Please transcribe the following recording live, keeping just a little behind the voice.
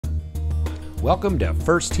Welcome to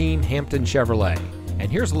First Team Hampton Chevrolet,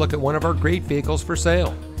 and here's a look at one of our great vehicles for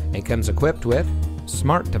sale. It comes equipped with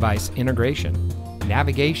smart device integration,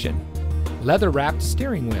 navigation, leather-wrapped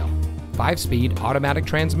steering wheel, 5-speed automatic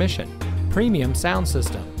transmission, premium sound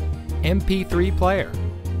system, MP3 player,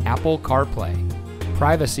 Apple CarPlay,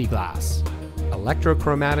 privacy glass,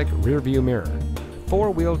 electrochromatic rearview mirror,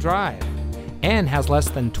 4-wheel drive, and has less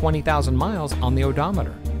than 20,000 miles on the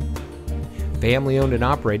odometer. Family owned and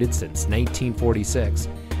operated since 1946,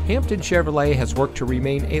 Hampton Chevrolet has worked to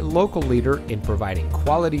remain a local leader in providing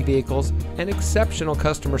quality vehicles and exceptional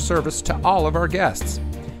customer service to all of our guests.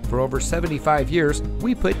 For over 75 years,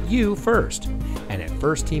 we put you first. And at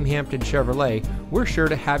First Team Hampton Chevrolet, we're sure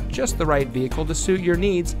to have just the right vehicle to suit your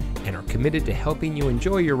needs and are committed to helping you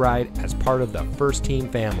enjoy your ride as part of the First Team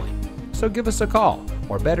family. So give us a call,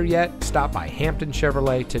 or better yet, stop by Hampton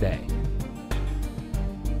Chevrolet today.